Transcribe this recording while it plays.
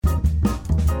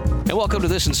And welcome to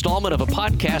this installment of a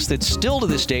podcast that still to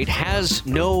this date has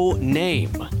no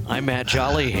name. I'm Matt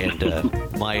Jolly, and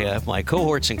my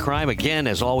cohorts in crime, again,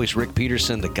 as always, Rick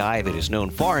Peterson, the guy that is known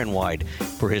far and wide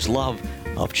for his love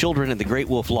of children in the Great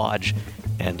Wolf Lodge,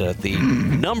 and the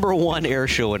number one air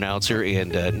show announcer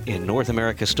in North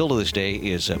America still to this day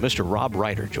is Mr. Rob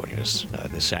Ryder joining us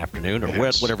this afternoon, or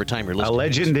whatever time you're listening. A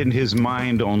legend in his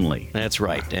mind only. That's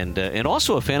right, and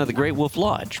also a fan of the Great Wolf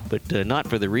Lodge, but not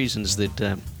for the reasons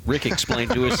that Rick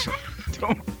explained to us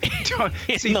don't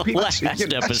in see, the people, last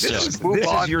episode. Move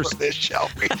on from this, shall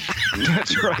we?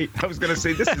 That's right. I was going to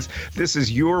say this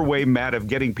is your way, Matt, of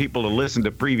getting people to listen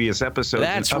to previous episodes.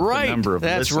 That's and up right. The number of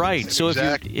That's listens. right. So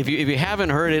Exactly. if you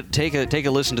haven't heard it, take a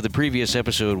listen to the previous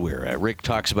episode where Rick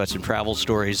talks about some travel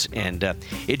stories, and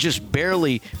we were just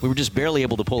barely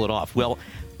able to pull it off. Well,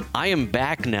 I am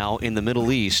back now in the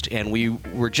Middle East, and we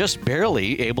were just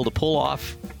barely able to pull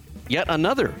off yet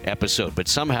another episode, but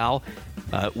somehow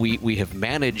we have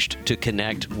managed to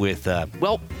connect with,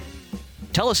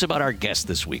 tell us about our guest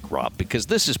this week, Rob, because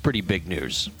this is pretty big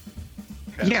news.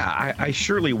 Yeah, I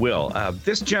surely will.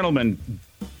 This gentleman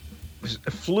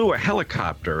flew a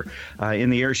helicopter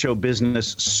in the air show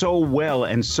business so well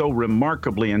and so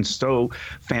remarkably and so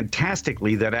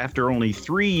fantastically that after only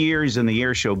 3 years in the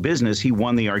air show business, he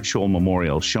won the Art Scholl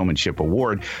Memorial Showmanship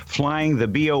Award, flying the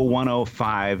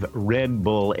BO-105 Red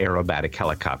Bull aerobatic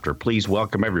helicopter. Please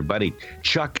welcome everybody,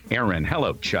 Chuck Aaron.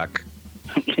 Hello, Chuck.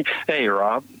 Hey,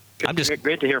 Rob. I'm just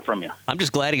Great to hear from you. I'm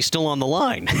just glad he's still on the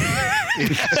line.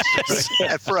 And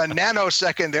for a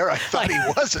nanosecond there, I thought he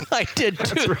wasn't. I did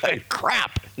too. Right.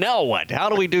 Crap. Now what? How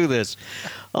do we do this?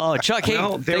 Oh, Chuck, hey,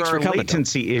 Well, there thanks are for coming.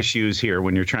 latency issues here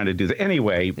when you're trying to do that.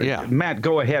 Anyway, Yeah. Matt,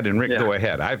 go ahead, and Rick, Yeah. go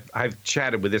ahead. I've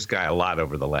chatted with this guy a lot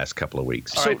over the last couple of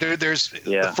weeks. All right, there's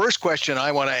the first question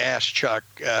I want to ask Chuck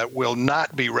will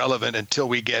not be relevant until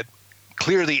we get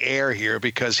clear the air here,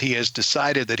 because he has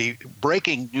decided that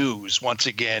breaking news once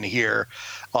again here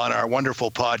on our wonderful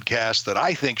podcast that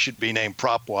I think should be named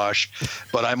Prop Wash,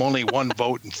 but I'm only one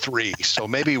vote in three, so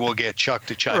maybe we'll get Chuck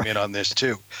to chime in on this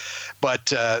too.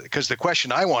 But because the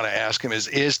question I want to ask him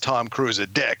is Tom Cruise a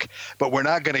dick? But we're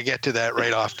not going to get to that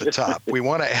right off the top. We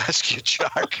want to ask you,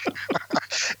 Chuck,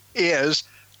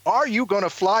 are you going to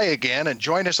fly again and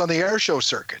join us on the air show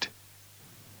circuit?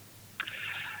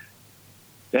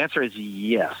 The answer is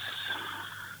yes,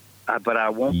 but I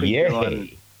won't be Yay.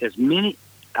 doing as many.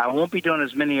 I won't be doing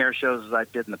as many air shows as I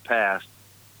did in the past.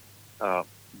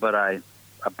 But I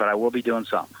will be doing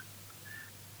something.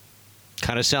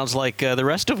 Kind of sounds like the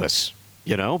rest of us,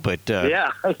 but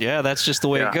yeah, that's just the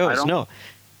way it goes. No,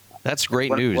 that's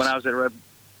great news. When I was at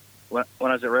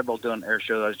Red Bull doing air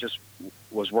shows, I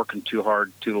was working too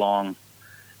hard, too long,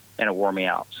 and it wore me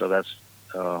out. So that's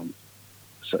so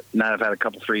now I've had a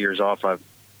couple 3 years off.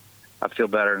 I feel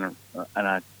better, and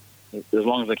as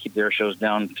long as I keep the air shows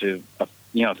down to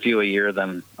a few a year,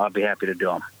 then I'll be happy to do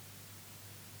them.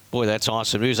 Boy, that's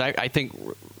awesome news. I think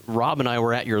Rob and I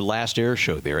were at your last air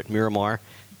show there at Miramar,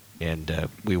 and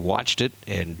we watched it,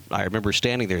 and I remember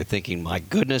standing there thinking, my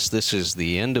goodness, this is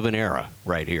the end of an era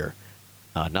right here.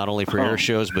 Not only for air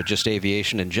shows, but just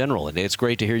aviation in general. And it's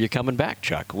great to hear you coming back,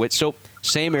 Chuck. So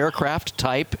same aircraft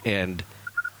type and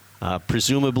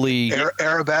presumably...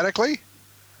 Aerobatically?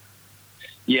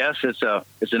 Yes, it's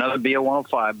another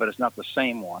BO-105, but it's not the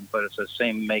same one, but it's the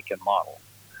same make and model.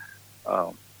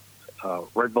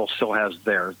 Red Bull still has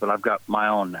theirs, but I've got my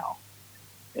own now.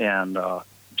 And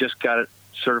just got it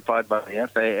certified by the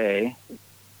FAA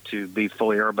to be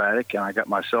fully aerobatic, and I got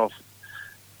myself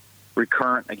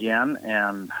recurrent again,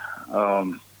 and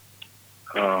I'm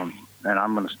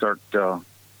going to start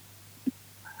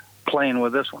playing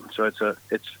with this one. So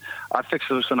I fixed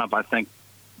this one up, I think,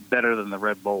 better than the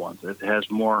Red Bull ones. It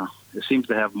seems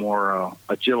to have more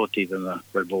agility than the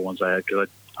Red Bull ones I had, because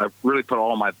I really put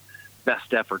all my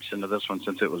best efforts into this one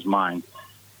since it was mine.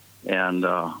 And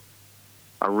I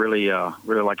really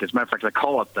like it. As a matter of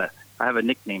fact, I have a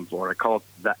nickname for it. I call it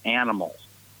the Animal,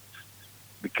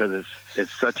 because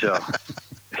it's such a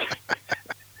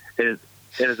it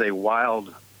is a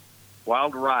wild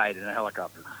ride in a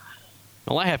helicopter.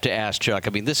 Well, I have to ask, Chuck,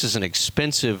 this is an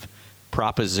expensive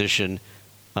proposition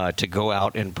to go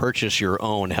out and purchase your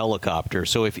own helicopter.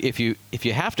 So if you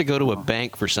have to go to a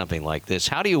bank for something like this,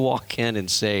 how do you walk in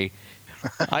and say,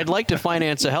 I'd like to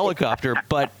finance a helicopter,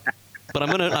 but I'm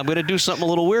gonna do something a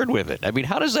little weird with it?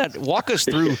 How does that walk us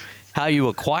through how you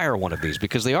acquire one of these,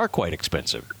 because they are quite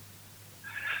expensive?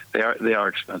 They are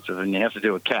expensive, and you have to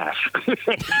do it cash. You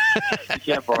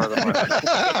can't borrow the money.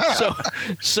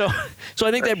 So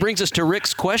I think that brings us to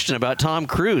Rick's question about Tom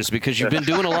Cruise, because you've been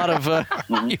doing a lot of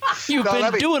doing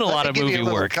a lot of movie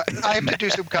work. I have to do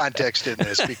some context in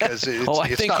this because it's not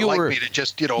like me to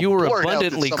just you were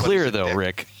abundantly clear though,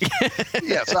 Rick.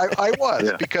 Yes, I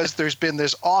was because there's been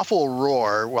this awful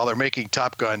roar while they're making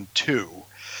Top Gun 2.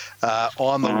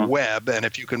 On the web, and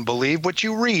if you can believe what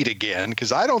you read again,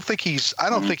 because I don't think he's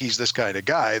this kind of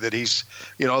guy that he's,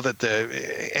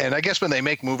 and I guess when they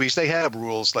make movies, they have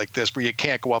rules like this where you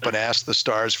can't go up and ask the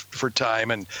stars for time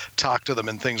and talk to them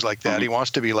and things like that. He wants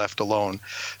to be left alone.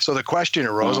 So the question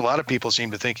arose, a lot of people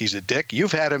seem to think he's a dick.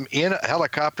 You've had him in a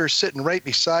helicopter sitting right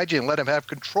beside you and let him have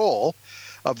control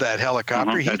of that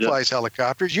helicopter. He flies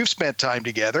helicopters. You've spent time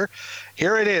together.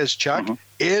 Here it is, Chuck.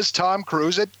 Is Tom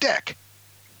Cruise a dick?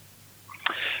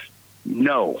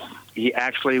 No, he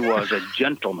actually was a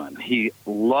gentleman. He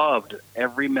loved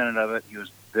every minute of it. He was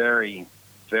very,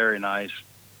 very nice,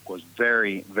 was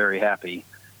very, very happy,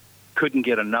 couldn't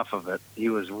get enough of it. He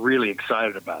was really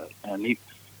excited about it. And we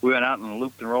went out and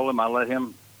looped and rolled him. I let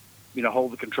him,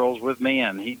 hold the controls with me,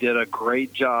 and he did a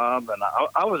great job. And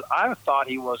I thought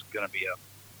he was going to be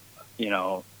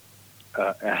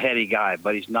a heady guy,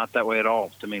 but he's not that way at all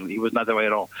to me. He was not that way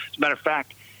at all. As a matter of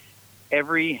fact,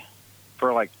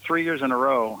 for like 3 years in a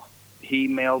row, he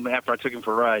mailed me, after I took him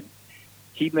for a ride,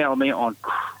 he mailed me on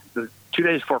the 2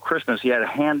 days before Christmas. He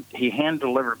hand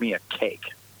delivered me a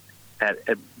cake,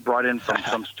 brought in from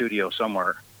some studio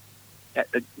somewhere,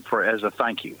 as a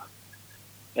thank you,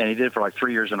 and he did it for like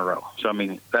 3 years in a row. So I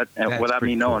mean that, and without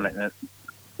me knowing it,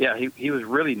 he was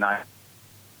really nice.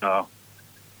 I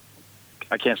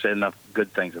can't say enough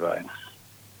good things about him.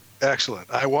 Excellent.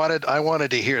 I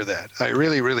wanted to hear that. I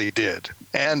really, really did.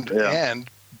 And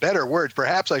better words.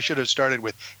 Perhaps I should have started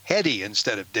with heady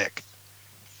instead of dick.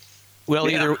 Well,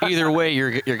 either way,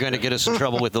 you're going to get us in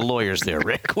trouble with the lawyers there,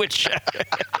 Rick. Which,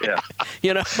 we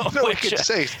could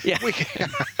say. Yeah.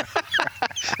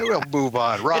 We'll move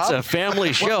on, Rob. It's a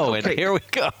family show, and here we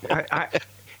go.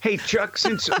 Hey, Chuck,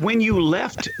 since when you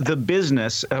left the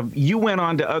business, you went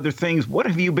on to other things. What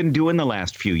have you been doing the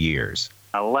last few years?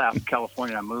 I left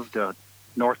California. I moved to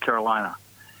North Carolina,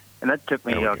 and that took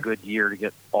me a good year to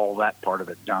get all that part of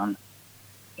it done.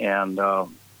 And I've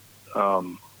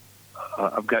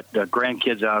got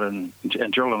grandkids out and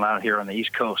children out here on the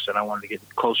East Coast, and I wanted to get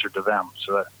closer to them,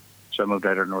 so I moved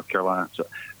out here to North Carolina.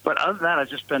 But other than that, I've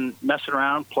just been messing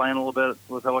around, playing a little bit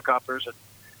with helicopters. I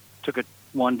took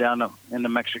one down into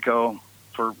Mexico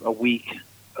for a week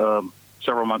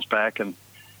several months back, and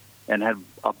had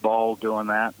a ball doing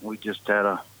that. We just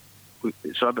had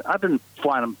so I've been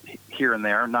flying them here and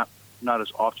there, not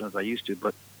as often as I used to,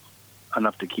 but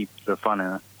enough to keep the fun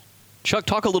in it. Chuck,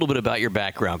 talk a little bit about your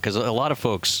background, because a lot of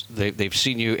folks, they've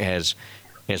seen you as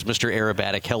Mr.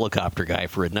 Aerobatic helicopter guy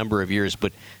for a number of years,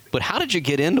 but how did you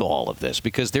get into all of this?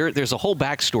 Because there's a whole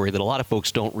backstory that a lot of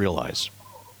folks don't realize.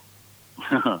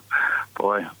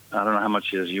 Boy, I don't know how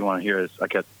much you want to hear. I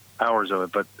got hours of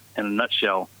it, but in a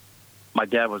nutshell, my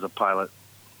dad was a pilot,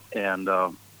 and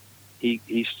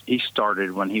he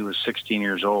started when he was 16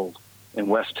 years old in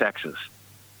West Texas,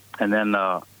 and then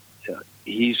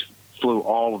he's flew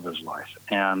all of his life,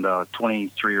 and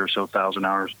 23 or so thousand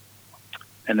hours,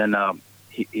 and then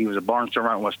he was a barnstormer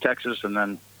out in West Texas, and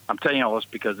then I'm telling you all this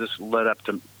because this led up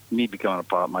to me becoming a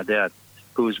pilot. My dad,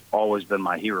 who's always been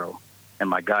my hero and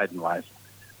my guide in life,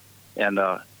 and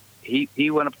he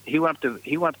went up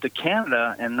to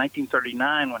Canada in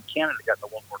 1939 when Canada got into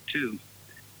World War II,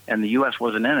 and the U.S.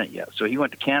 wasn't in it yet. So he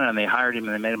went to Canada, and they hired him,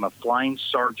 and they made him a flying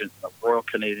sergeant in the Royal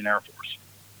Canadian Air Force.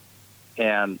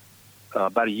 And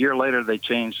about a year later, they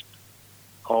changed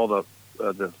all the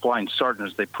flying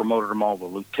sergeants. They promoted them all to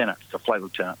lieutenants, to flight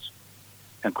lieutenants.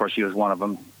 And of course, he was one of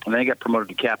them. And then he got promoted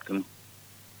to captain.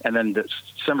 And then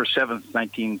December 7th,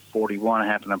 1941,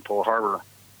 happened in Pearl Harbor,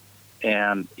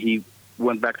 and he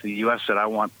went back to the U.S. said,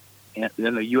 and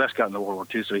then the U.S. got into World War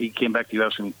II, so he came back to the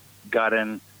U.S. and got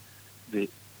in the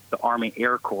Army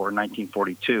Air Corps in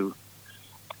 1942,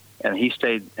 and he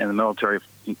stayed in the military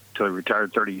until he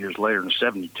retired 30 years later in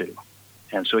 72.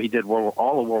 And so he did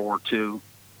all of World War II,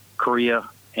 Korea,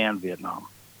 and Vietnam.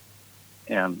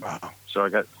 And so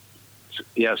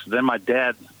then my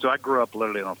dad, so I grew up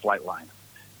literally on a flight line.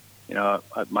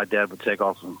 My dad would take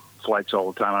off on flights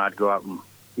all the time, and I'd go out and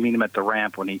meet him at the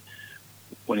ramp when he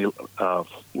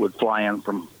would fly in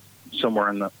from somewhere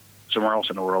else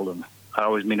in the world, and I'd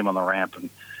always meet him on the ramp.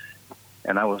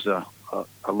 And I was a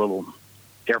little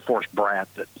Air Force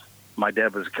brat that my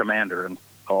dad was a commander and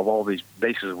of all these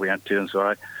bases we went to, and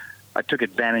so I took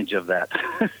advantage of that.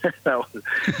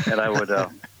 And I would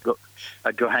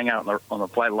I'd go hang out on the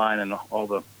flight line, and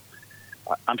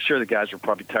I'm sure the guys were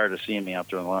probably tired of seeing me out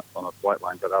there on the flight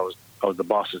line, but I was the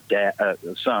boss's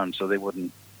son, so they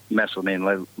wouldn't mess with me,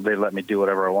 and they let me do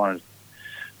whatever I wanted.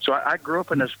 So I grew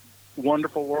up in this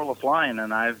wonderful world of flying,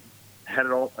 and I've had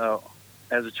it all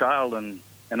as a child, and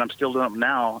I'm still doing it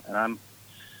now, and I'm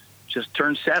just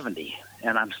turned 70,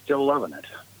 and I'm still loving it.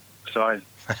 So I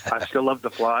still love to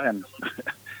fly,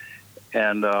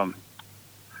 and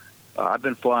I've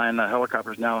been flying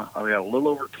helicopters now. I've got a little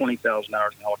over 20,000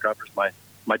 hours in helicopters.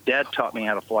 My dad taught me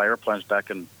how to fly airplanes back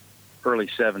in early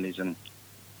 70s, and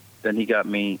then he got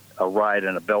me a ride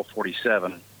in a Bell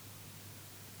 47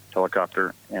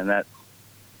 helicopter, and that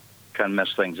kind of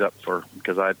messed things up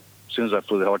because as soon as I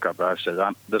flew the helicopter, I said,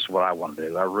 this is what I want to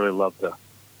do. I really love the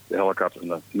helicopter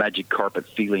and the magic carpet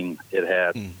feeling it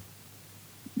had.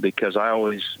 Because I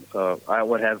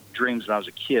would have dreams when I was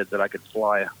a kid that I could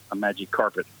fly a magic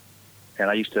carpet. And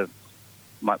I used to,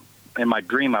 in my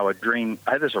dream, I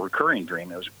had this recurring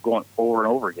dream. It was going over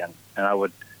and over again. And I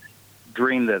would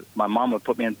dream that my mom would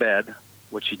put me in bed,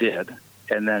 which she did,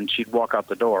 and then she'd walk out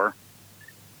the door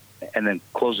and then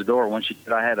close the door. When she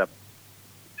did, at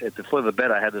the foot of the bed,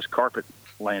 I had this carpet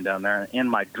laying down there. And in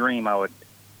my dream, I would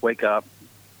wake up.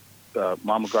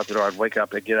 Mom would go out the door. I'd wake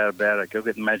up. I'd get out of bed. I'd go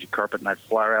get the magic carpet, and I'd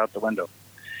fly her out the window.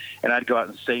 And I'd go out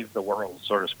and save the world,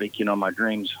 so to speak, my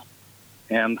dreams.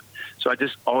 And so I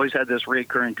just always had this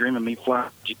recurring dream of me flying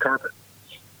magic carpet.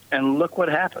 And look what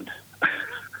happened.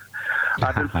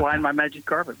 I've been flying my magic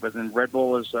carpet, but then Red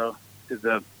Bull that's a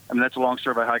long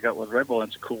story about how I got with Red Bull, and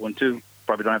it's a cool one too.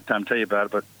 Probably don't have time to tell you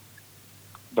about it,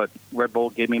 but Red Bull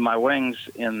gave me my wings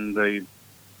in the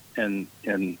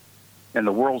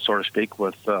world, so to speak,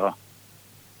 with all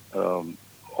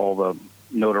the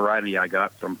notoriety I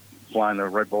got from flying the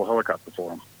Red Bull helicopter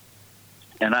for them.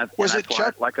 And I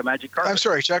Chuck, like a magic carpet. I'm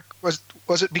sorry, Chuck. Was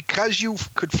it because you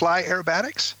could fly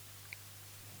aerobatics?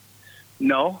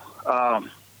 No.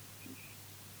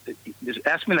 Just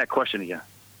ask me that question again.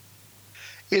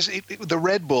 Is it the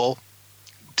Red Bull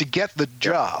to get the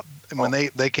job? And when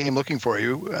they came looking for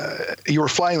you, you were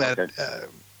flying that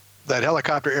that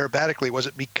helicopter aerobatically. Was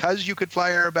it because you could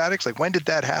fly aerobatics? Like, when did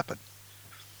that happen?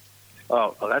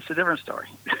 Oh, that's a different story.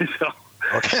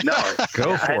 No,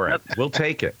 go for it. We'll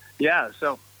take it. Yeah.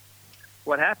 So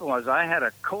what happened was I had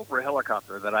a Cobra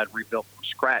helicopter that I'd rebuilt from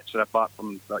scratch that I bought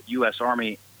from the U.S.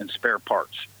 Army in spare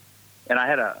parts, and I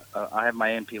had my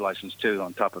AMP license too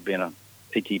on top of being a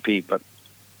ATP.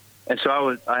 And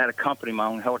so I had a company, my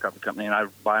own helicopter company, and I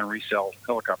would buy and resell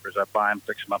helicopters. I'd buy them,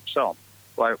 fix them up, sell them.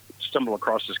 Well, I stumbled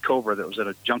across this Cobra that was at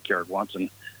a junkyard once, and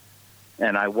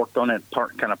I worked on it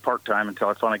part-time until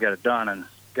I finally got it done and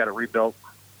got it rebuilt.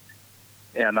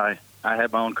 And I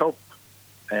had my own Cobra.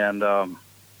 And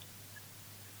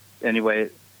anyway,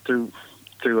 through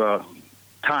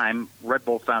time, Red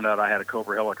Bull found out I had a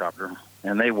Cobra helicopter,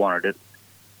 and they wanted it.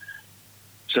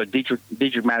 So Dietrich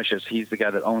Mateschitz, he's the guy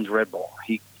that owns Red Bull.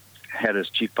 He had his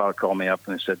chief pilot call me up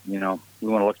and they said, we want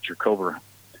to look at your Cobra.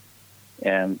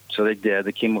 And so they did.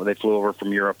 They flew over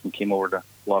from Europe and came over to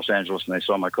Los Angeles, and they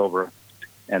saw my Cobra,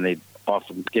 and they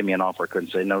gave me an offer I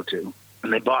couldn't say no to,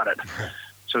 and they bought it.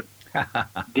 So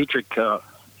Dietrich,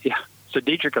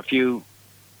 Dietrich a few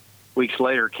weeks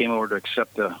later came over to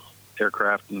accept the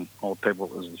aircraft, and all the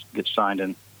paperwork was get signed,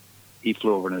 and he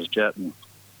flew over in his jet, and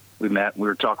we met, and we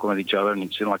were talking with each other, and he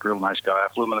seemed like a real nice guy. I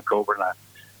flew him in the Cobra, and I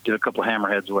did a couple of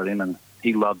hammerheads with him, and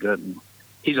he loved it. And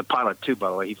he's a pilot too, by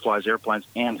the way. He flies airplanes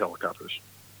and helicopters,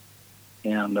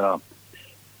 and so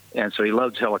he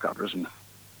loves helicopters and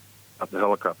the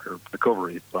helicopter, the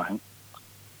Cobra he's flying.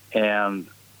 And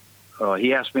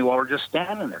he asked me while we're just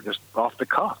standing there, just off the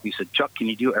cuff. He said, "Chuck, can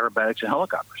you do aerobatics and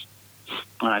helicopters?"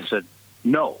 And I said,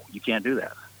 "No, you can't do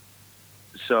that."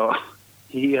 So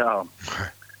he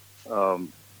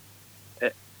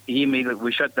immediately,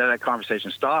 we shut that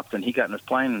conversation, stopped, and he got in his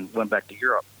plane and went back to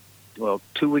Europe. Well,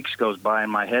 2 weeks goes by,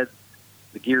 and my head,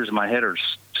 the gears in my head are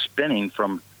spinning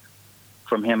from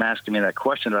him asking me that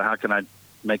question about how can I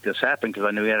make this happen, because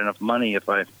I knew he had enough money if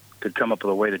I could come up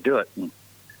with a way to do it. And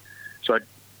so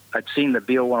I'd seen the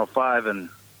BO-105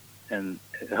 and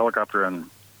helicopter and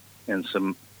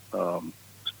some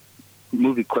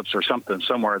movie clips or something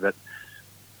somewhere that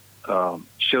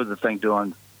showed the thing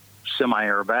doing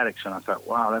semi-aerobatics, and I thought,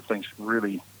 wow, that thing's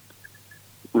really,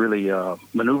 really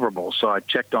maneuverable. So I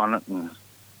checked on it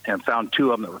and found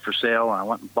two of them that were for sale, and I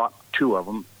went and bought two of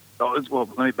them. Well,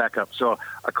 let me back up. So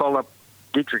I called up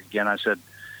Dietrich again. I said,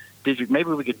 Dietrich, maybe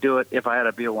we could do it if I had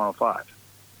a BO-105.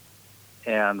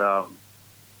 And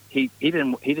he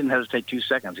didn't hesitate 2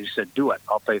 seconds. He said, "Do it.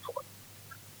 I'll pay for it."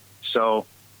 So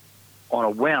on a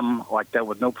whim like that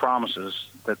with no promises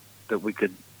that we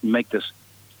could make this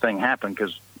thing happen,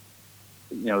 because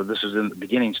this is in the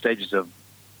beginning stages of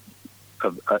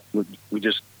we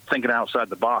just thinking outside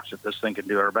the box that this thing could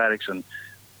do aerobatics and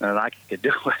I could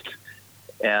do it.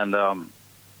 And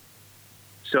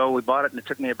so we bought it, and it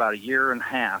took me about 1.5 years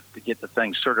to get the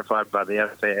thing certified by the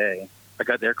FAA. I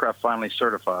got the aircraft finally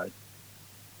certified,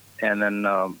 and then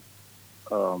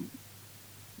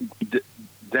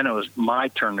then it was my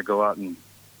turn to go out and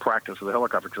practice with a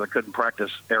helicopter, because I couldn't practice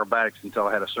aerobatics until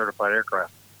I had a certified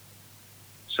aircraft.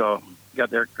 So got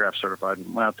the aircraft certified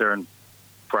and went out there and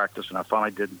practiced, and I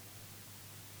finally did,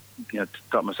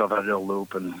 taught myself how to do a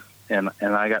loop, and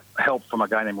I got help from a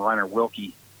guy named Rainer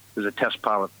Wilke, who's a test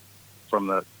pilot from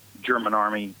the German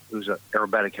Army, who's an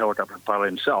aerobatic helicopter pilot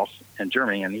himself in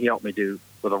Germany, and he helped me do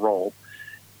with a roll.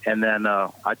 And then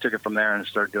I took it from there and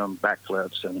started doing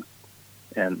backflips and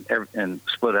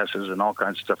split S's and all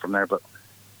kinds of stuff from there. But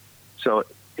so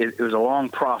it was a long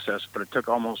process, but it took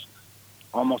almost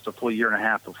a full 1.5 years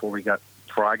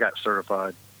before I got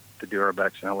certified to do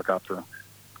aerobatics in helicopter.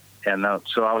 And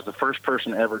so I was the first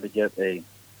person ever to get a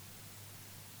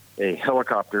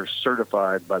helicopter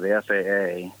certified by the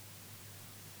FAA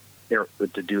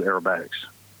to do aerobatics.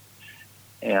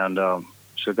 And so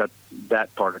got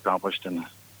that part accomplished, and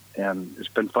it's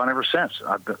been fun ever since.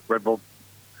 Red Bull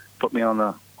put me on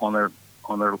their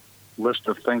list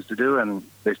of things to do, and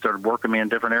they started working me in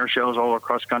different air shows all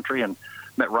across the country, and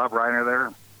met Rob Reiner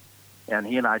there, and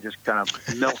he and I just kind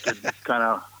of melted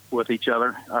with each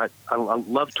other. I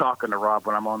love talking to Rob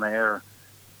when I'm on the air,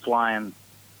 flying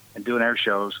and doing air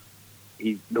shows.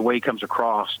 The way he comes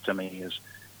across to me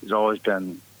has always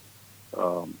been.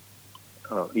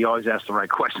 He always asks the right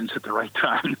questions at the right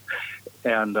time,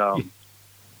 and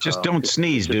just don't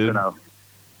sneeze, dude.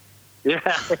 Yeah,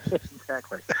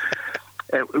 exactly.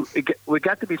 We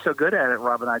got to be so good at it,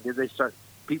 Rob and I did.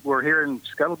 People were hearing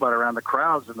scuttlebutt around the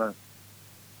crowds and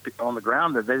on the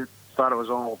ground that they thought it was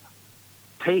all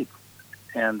tape,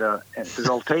 and it was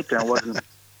all taped, and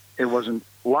it wasn't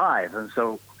live. And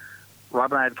so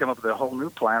Rob and I had come up with a whole new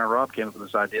plan, and Rob came up with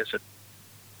this idea. Said,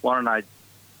 "Why don't I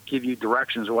give you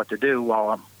directions of what to do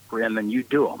and then you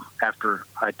do them after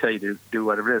I tell you to do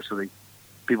whatever it is, so the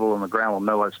people on the ground will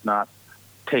know it's not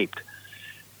taped."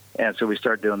 And so we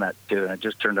started doing that too, and it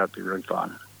just turned out to be really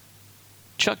fun.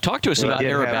 Chuck, talk to us about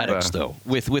aerobatics, though,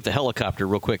 with the helicopter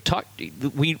real quick.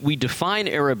 We define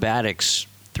aerobatics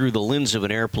through the lens of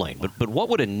an airplane, but what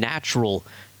would a natural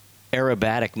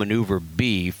aerobatic maneuver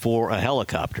be for a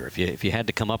helicopter if you had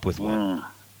to come up with one?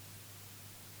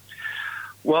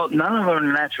 Well, none of them are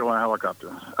natural in a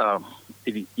helicopter. I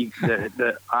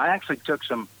actually took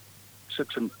some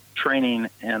training,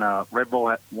 and Red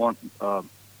Bull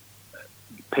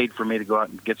paid for me to go out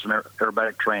and get some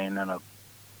aerobatic training in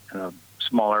a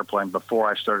small airplane before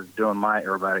I started doing my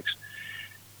aerobatics.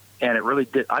 And it really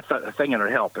did. I thought the thing that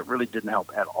would help. It really didn't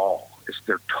help at all.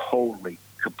 They're totally,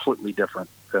 completely different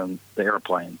than the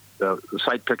airplane. The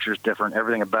sight picture is different.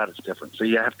 Everything about it's different. So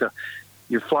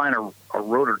you're flying a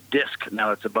rotor disc now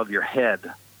that's above your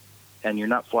head, and you're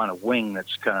not flying a wing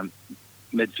that's kind of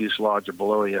mid-fuselage or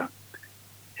below you.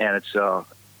 And it's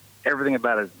everything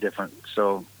about it is different.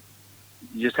 So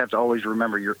you just have to always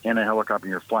remember you're in a helicopter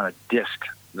and you're flying a disc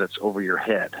that's over your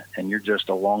head, and you're just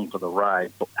along for the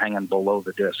ride, hanging below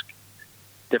the disc.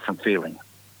 Different feeling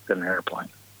than an airplane.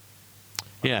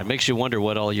 Yeah, it makes you wonder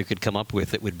what all you could come up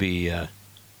with that would be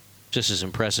just as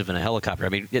impressive in a helicopter. I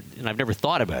mean, and I've never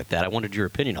thought about that. I wanted your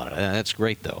opinion on it. That's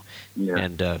great, though. Yeah.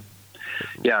 And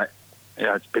yeah,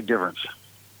 it's a big difference,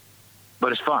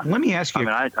 but it's fun. Let me ask you.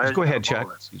 Go ahead,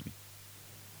 Chuck. Excuse me.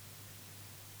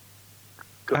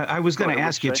 I was going to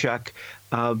ask you, Chuck.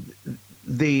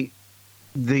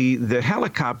 The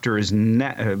helicopter is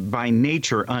by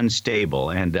nature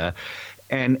unstable,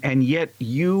 and yet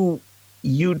you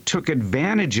took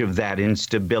advantage of that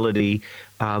instability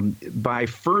by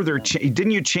further.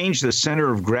 Didn't you change the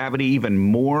center of gravity even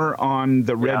more on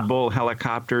the Red Bull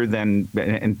helicopter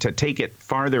and to take it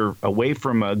farther away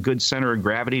from a good center of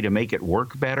gravity to make it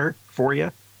work better for you?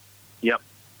 Yep.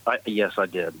 Yes, I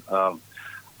did.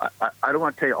 I don't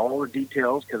want to tell you all the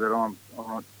details because I don't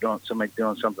want somebody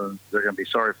doing something they're going to be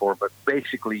sorry for. But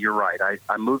basically, you're right. I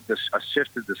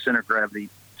shifted the center of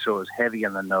gravity so it was heavy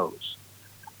in the nose.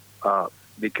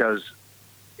 Because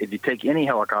if you take any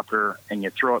helicopter and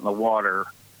you throw it in the water,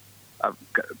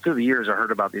 through the years I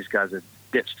heard about these guys that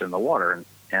ditched in the water,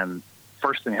 and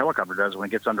first thing a helicopter does when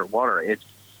it gets underwater, it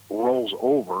rolls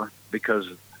over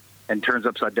and turns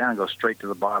upside down and goes straight to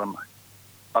the bottom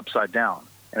upside down.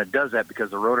 And it does that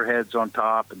because the rotor head's on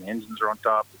top and the engines are on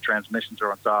top, the transmissions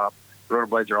are on top, the rotor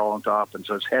blades are all on top, and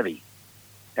so it's heavy.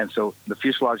 And so the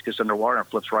fuselage gets underwater and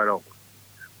flips right over.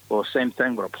 Well, the same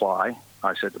thing would apply,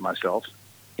 I said to myself,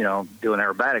 doing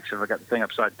aerobatics. If I got the thing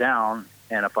upside down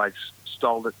and if I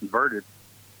stalled it inverted,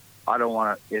 I don't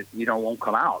want to, won't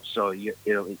come out. So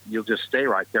you'll just stay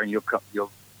right there and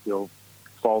you'll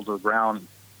fall to the ground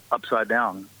upside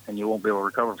down and you won't be able to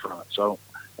recover from it. So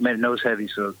I made it nose heavy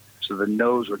so the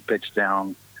nose would pitch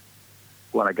down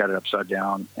when I got it upside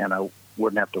down, and I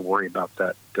wouldn't have to worry about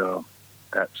that. So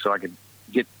I could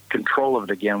get control of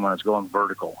it again when it's going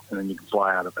vertical, and then you can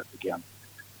fly out of it again.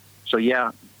 So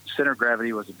yeah, center of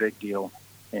gravity was a big deal,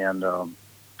 and a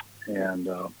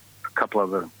couple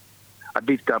of I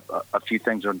beefed up a few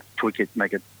things to tweak it,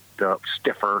 make it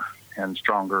stiffer and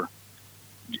stronger.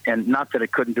 And not that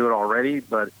it couldn't do it already,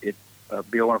 but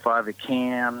BO-105, it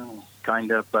can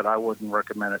kind of, but I wouldn't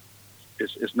recommend it.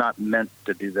 It's not meant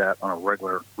to do that on a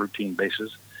regular routine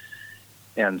basis.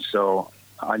 And so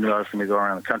I knew I was going to go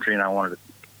around the country, and I wanted it,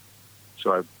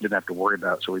 so I didn't have to worry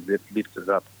about it. So we beefed it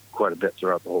up quite a bit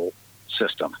throughout the whole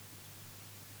system.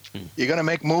 You're going to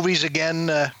make movies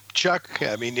again, Chuck?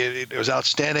 I mean, it was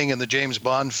outstanding in the James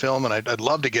Bond film, and I'd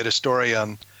love to get a story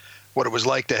on what it was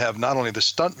like to have not only the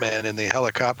stuntman in the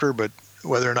helicopter, but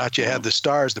whether or not you had the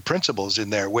stars, the principals in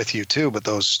there with you too. But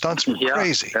those stunts were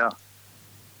crazy.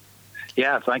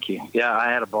 Yeah, thank you. Yeah,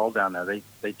 I had a ball down there.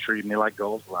 They treated me like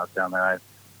gold while I was down there.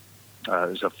 It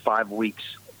was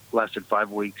lasted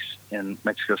 5 weeks in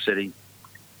Mexico City,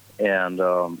 and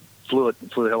flew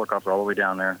the helicopter all the way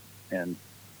down there and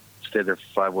stayed there for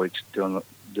 5 weeks doing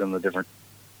the different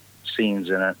scenes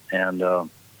in it. And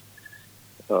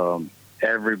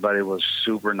everybody was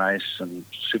super nice and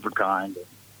super kind.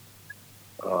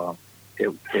 It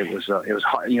was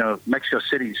hard. Mexico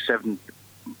City is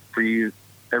for you.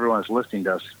 Everyone that's listening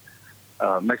to us,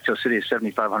 Mexico City is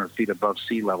 7,500 feet above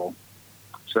sea level.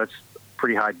 So that's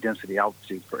pretty high density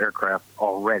altitude for aircraft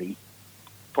already.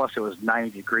 Plus it was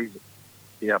 90 degrees.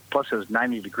 Yeah, plus it was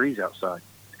 90 degrees outside.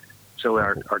 So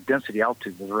our density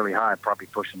altitude was really high, probably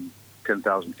pushing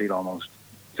 10,000 feet almost,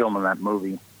 filming that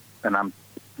movie. And I'm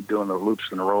doing the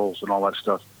loops and the rolls and all that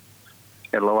stuff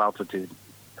at low altitude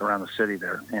around the city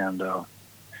there. And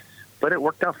but it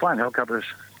worked out fine. Helicopter's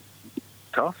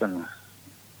tough, and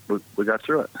we got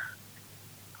through it.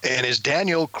 And is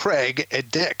Daniel Craig a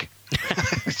dick?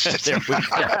 There we go.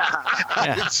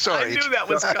 Yeah. Sorry. I knew that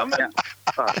was coming.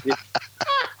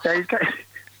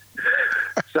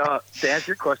 So to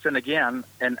answer your question again,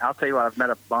 and I'll tell you what, I've met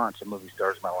a bunch of movie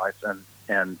stars in my life,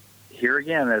 and here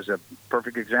again is a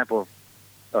perfect example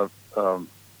of I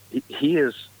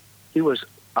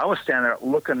was standing there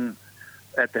looking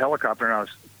at the helicopter, and I was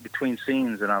between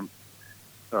scenes, and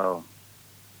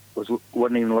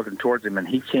wasn't even looking towards him, and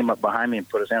he came up behind me and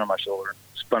put his hand on my shoulder,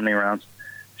 spun me around,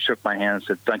 shook my hand, and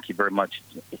said, "Thank you very much.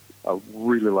 I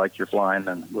really like your flying."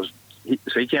 And so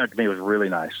he came up to me. It was really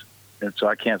nice, and so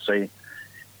I can't say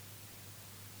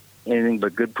anything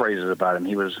but good praises about him.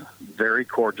 He was very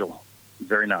cordial,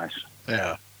 very nice.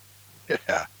 Yeah.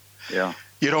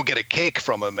 You don't get a cake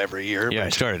from him every year. Yeah, I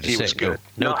started to say, he was good.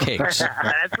 No cakes.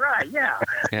 That's right. Yeah.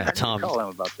 Yeah, Tom. Call him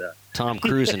about that. Tom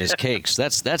Cruise and his cakes.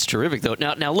 That's terrific, though.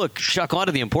 Now look, Chuck, on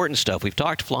to the important stuff. We've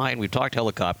talked flying. We've talked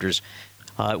helicopters.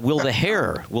 Will the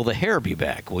hair be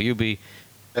back? Will you be,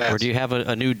 or do you have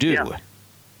a new do? Yeah.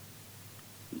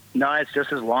 No, it's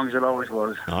just as long as it always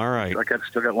was. All right. I've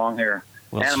still got long hair.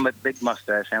 Well, and a big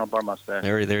mustache, handlebar mustache.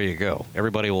 There you go.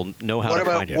 Everybody will know how to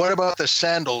find you. What about the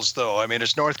sandals, though? I mean,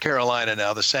 it's North Carolina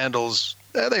now. The sandals,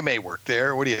 they may work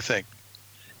there. What do you think?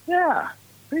 Yeah,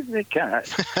 they can.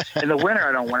 In the winter,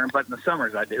 I don't wear them, but in the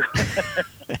summers, I do.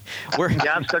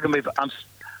 I'm still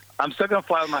gonna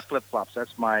fly with my flip flops.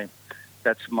 That's a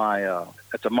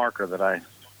marker that I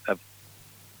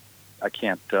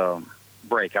can't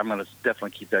break. I'm gonna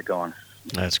definitely keep that going.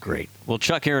 That's great. Well,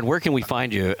 Chuck Aaron, where can we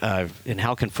find you, and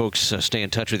how can folks stay in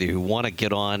touch with you who want to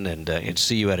get on and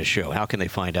see you at a show? How can they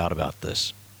find out about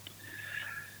this?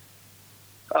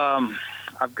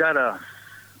 I've got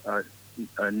I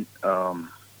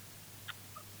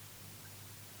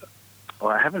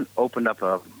haven't opened up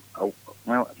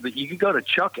you can go to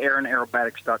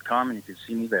chuckaaronaerobatics.com and you can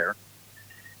see me there.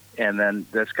 And then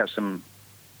that's got some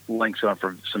links on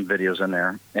for some videos in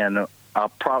there. And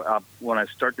when I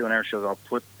start doing air shows, I'll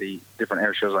put the different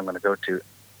air shows I'm going to go to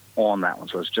on that one.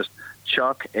 So it's just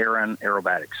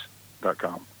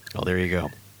chuckaaronaerobatics.com. Oh, there you go.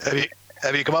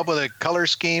 Have you come up with a color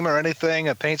scheme or anything,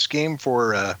 a paint scheme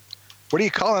for, what are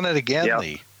you calling it again? Yeah.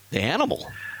 The animal.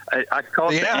 I call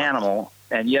it the animal.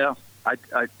 And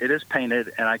it is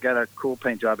painted, and I got a cool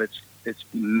paint job. It's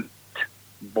matte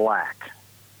black.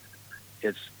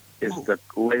 It's the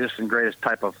latest and greatest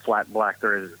type of flat black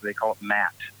there is. They call it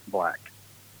matte black.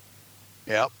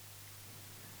 Yep.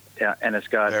 Yeah, and it's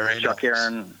got Very Chuck nice.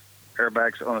 Aaron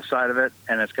airbags on the side of it,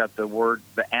 and it's got the word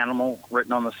 "the animal"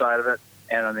 written on the side of it.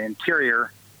 And on the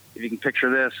interior, if you can picture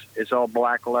this, it's all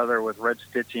black leather with red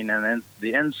stitching, and then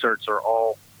the inserts are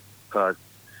all a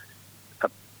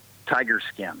tiger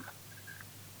skin,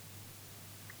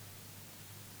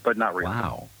 but not real.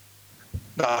 Wow.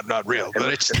 Not real, but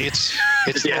it's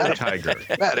the Yeah. animal. Tiger.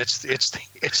 Matt, it's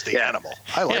the Yeah. animal.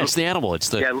 I like Yeah, it's the animal. It's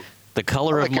the Yeah.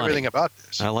 color I of like money. everything about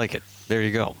this. I like it. There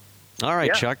you go. All right,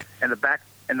 Yeah. Chuck. And the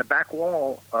back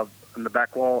wall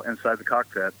inside the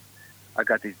cockpit, I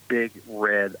got these big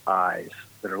red eyes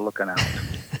that are looking out.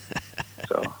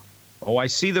 So Oh, I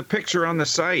see the picture on the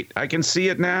site. I can see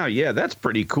it now. Yeah, that's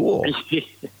pretty cool.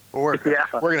 We're Yeah.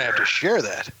 going to have to share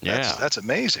that. Yeah. That's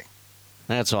amazing.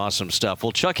 That's awesome stuff.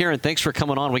 Well, Chuck Aaron, thanks for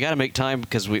coming on. We got to make time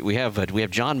because we have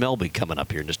John Melby coming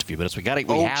up here in just a few minutes. We have to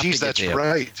get that's to him.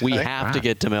 right. We Right. have to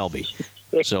get to Melby.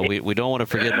 So we don't want to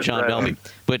forget John Melby.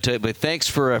 But thanks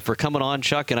for coming on,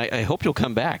 Chuck, and I hope you'll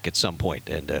come back at some point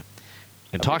and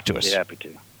talk to us. Be happy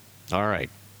to. All right.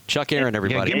 Chuck Aaron, Yeah,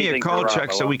 everybody. give me a Anything call, for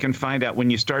Chuck, so Rob. we can find out when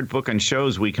you start booking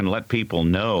shows. We can let people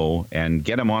know and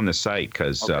get them on the site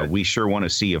because Okay. we sure want to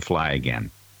see you fly again.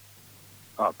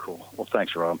 Oh, cool. Well,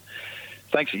 thanks, Rob.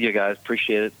 Thanks to you guys.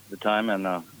 Appreciate it, the time, and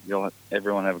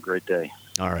everyone have a great day.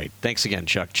 All right. Thanks again,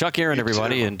 Chuck. Chuck Aaron, You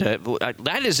everybody. too. And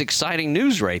that is exciting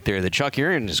news right there that Chuck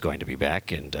Aaron is going to be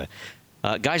back. And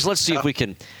guys, let's see if we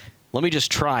can. Let me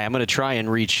just try. I'm going to try and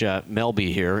reach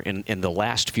Melby here in the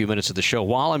last few minutes of the show.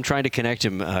 While I'm trying to connect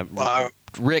him,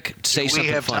 Rick, say do we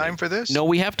something have funny. time for this? No,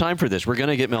 we have time for this. We're going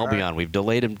to get Melby on. We've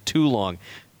delayed him too long.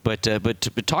 But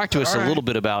talk to us All a right. little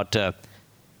bit about.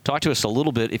 Talk to us a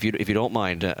little bit, if you don't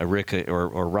mind, Rick or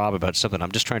Rob, about something.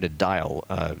 I'm just trying to dial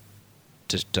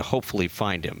to hopefully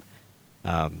find him.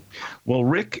 Well,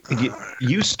 Rick,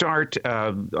 you start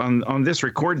on this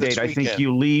record This date. I think weekend.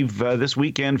 you leave this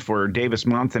weekend for Davis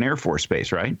Monthan Air Force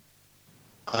Base, right?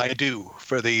 I do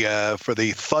for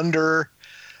the Thunder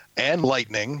and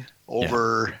Lightning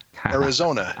over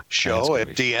Arizona show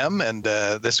That's at DM, and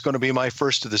this is going to be my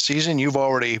first of the season. You've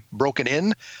already broken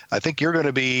in. I think you're going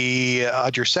to be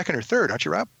on your second or third, aren't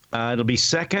you, Rob? It'll be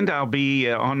second. I'll be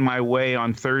on my way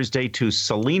on Thursday to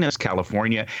Salinas,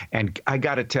 California. And I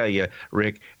got to tell you,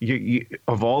 Rick, you,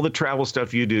 of all the travel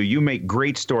stuff you do, you make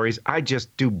great stories. I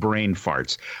just do brain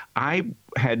farts. I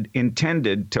had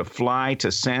intended to fly to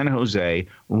San Jose,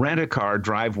 rent a car,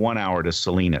 drive 1 hour to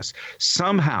Salinas.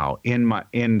 Somehow,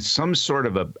 in some sort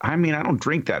of I don't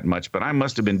drink that much, but I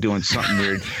must have been doing something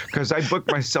weird because I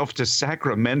booked myself to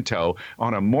Sacramento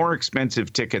on a more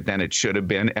expensive ticket than it should have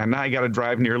been, and I got to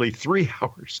drive nearly 3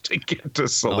 hours to get to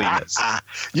Salinas.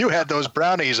 You had those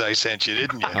brownies I sent you,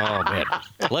 didn't you? Oh man,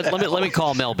 let me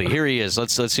call Melby. Here he is.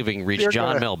 Let's see if we can reach You're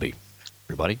John gonna- Melby.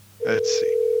 Everybody. Let's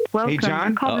see. Welcome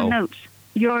John? to Colin Uh-oh. Notes,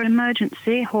 your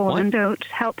emergency Hall What? and Oates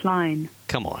helpline.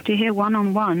 Come on. To hear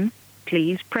one-on-one,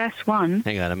 please press 1.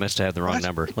 Hang on, I must have the wrong What?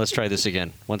 number. Let's try this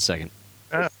again. 1 second.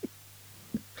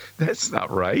 That's not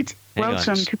right. Hang on.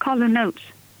 Welcome to Colin Notes,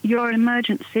 your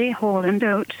emergency Hall and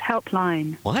Oates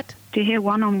helpline. What? To hear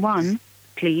one-on-one,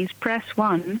 please press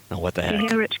 1. Oh, what the To heck?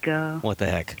 hear it go. What the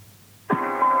heck?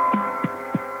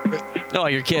 Oh,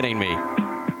 you're kidding me.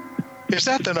 Is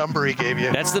that the number he gave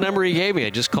you? That's the number he gave me. I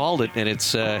just called it, and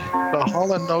it's The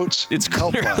Holland Notes.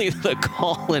 clearly helpline. the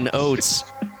Colin Oates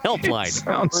helpline.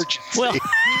 Sounds Emergency. Well,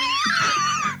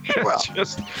 Well. that's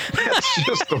just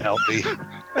Melby.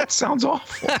 that sounds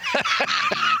awful.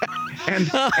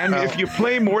 And if you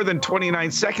play more than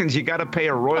 29 seconds, you got to pay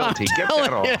a royalty. Get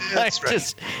that off. That's right.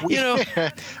 Just,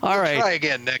 all right. Try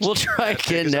again next We'll week, try Matt,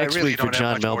 again because next I really week for don't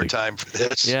John have much more Melby. time for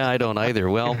this. Yeah, I don't either.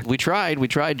 Well, we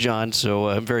tried, John, so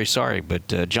I'm very sorry. But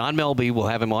John Melby, we'll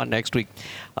have him on next week.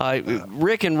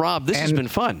 Rick and Rob, this has And- been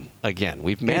fun again.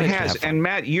 We've It managed to has. have fun. And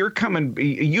Matt,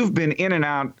 you've been in and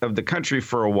out of the country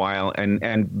for a while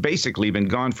and basically been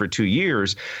gone for 2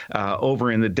 years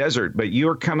over in the desert. But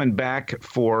you're coming back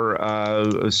for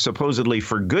supposedly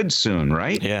for good soon,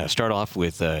 right? Yeah, start off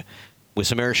with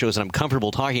some air shows that I'm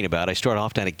comfortable talking about. I start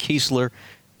off down at Keesler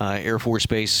Air Force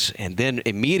Base, and then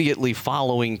immediately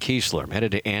following Keesler, I'm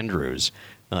headed to Andrews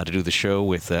to do the show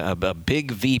with a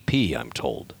big VP, I'm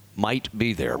told, might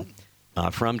be there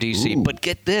from D.C. Ooh. But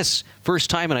get this, first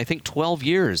time in, I think, 12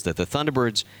 years that the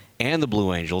Thunderbirds and the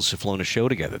Blue Angels have flown a show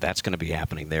together. That's going to be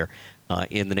happening there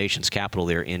in the nation's capital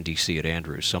there in D.C. at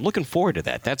Andrews. So I'm looking forward to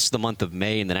that. That's the month of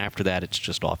May, and then after that, it's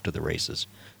just off to the races.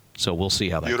 So we'll see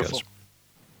how that Beautiful. goes.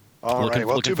 All Looking- right.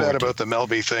 Well, looking too bad forward to about the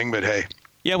Melby thing, but hey.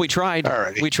 Yeah, we tried. All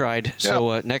righty. We tried.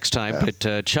 So next time. Yeah.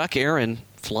 But Chuck Aaron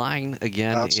flying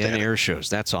again in Outstanding. air shows.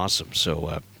 That's awesome.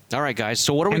 So All right, guys.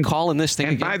 So what are we calling this thing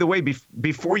And again? by the way,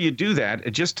 before you do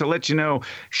that, just to let you know,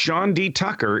 Sean D.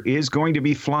 Tucker is going to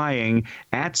be flying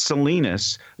at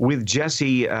Salinas with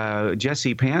Jesse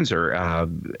Panzer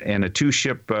and a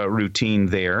 2-ship routine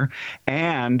there.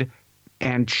 And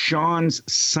Sean's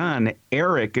son,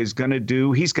 Eric, is going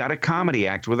to he's got a comedy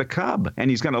act with a cub, and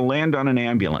he's going to land on an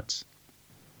ambulance.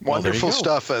 Wonderful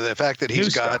stuff. The fact that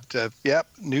he's got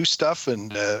new stuff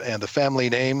and the family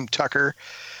name Tucker,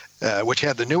 which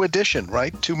had the new edition,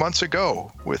 right, 2 months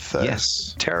ago with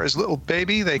Tara's little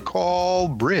baby they call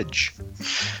Bridge.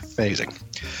 Amazing.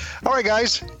 All right,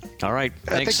 guys. All right.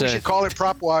 Thanks. I think we should call it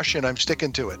Prop Wash, and I'm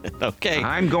sticking to it. Okay.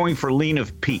 I'm going for Lean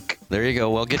of Peak. There you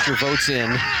go. Well, get your votes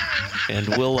in, and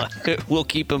we'll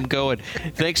keep them going.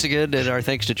 Thanks again, and our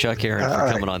thanks to Chuck Aaron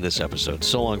for coming on this episode.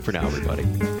 So long for now, everybody.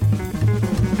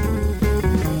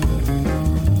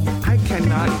 I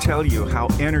cannot tell you how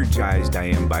energized I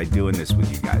am by doing this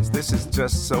with you guys. This is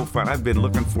just so fun. I've been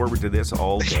looking forward to this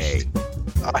all day.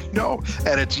 I know.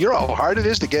 And you know how hard it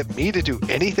is to get me to do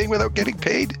anything without getting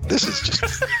paid? This is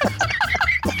just...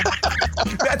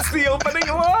 That's the opening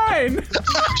line!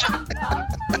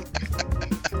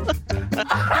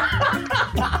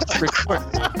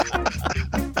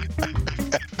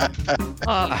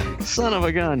 Son of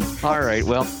a gun. All right,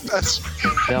 well, that's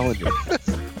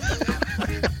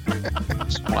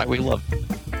why we love him.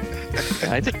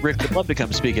 I think Rick would love to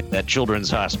come speak at that children's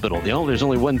hospital. There's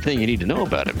only one thing you need to know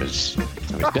about him is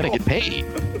he's got to get paid.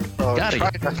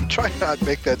 Try not to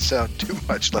make that sound too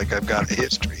much like I've got a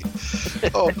history.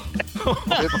 That's one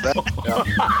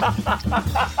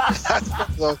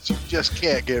of those you just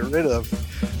can't get rid of.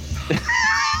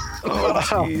 Oh,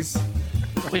 jeez.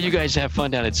 Well, you guys have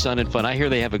fun down at Sun and Fun. I hear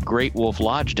they have a Great Wolf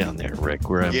Lodge down there, Rick,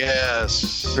 where I'm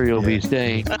sure you'll be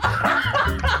staying.